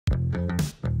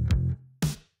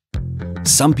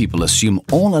Some people assume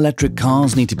all electric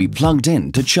cars need to be plugged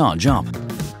in to charge up.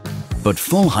 But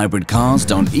full hybrid cars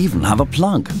don't even have a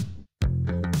plug.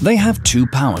 They have two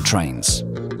powertrains,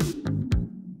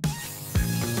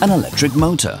 an electric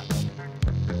motor,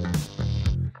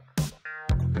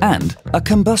 and a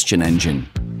combustion engine.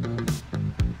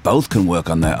 Both can work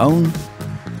on their own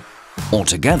or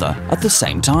together at the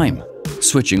same time,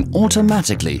 switching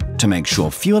automatically to make sure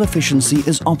fuel efficiency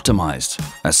is optimized,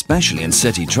 especially in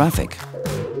city traffic.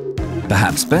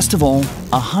 Perhaps best of all,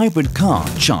 a hybrid car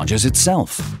charges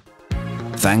itself.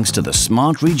 Thanks to the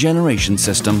smart regeneration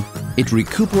system, it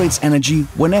recuperates energy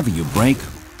whenever you brake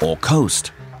or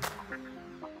coast,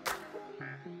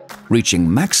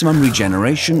 reaching maximum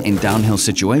regeneration in downhill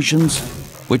situations,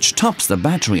 which tops the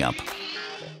battery up.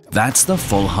 That's the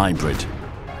full hybrid.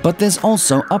 But there's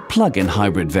also a plug-in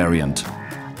hybrid variant.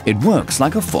 It works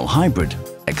like a full hybrid,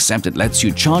 except it lets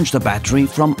you charge the battery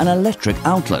from an electric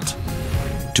outlet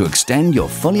to extend your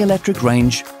fully electric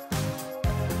range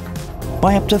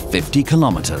by up to 50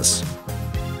 kilometers.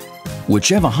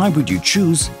 Whichever hybrid you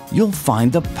choose, you'll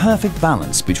find the perfect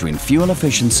balance between fuel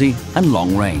efficiency and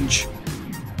long range.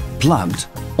 Plugged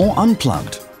or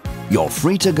unplugged, you're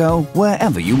free to go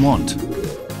wherever you want.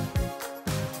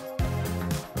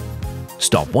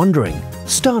 Stop wondering,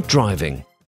 start driving.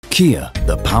 Kia,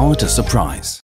 the power to surprise.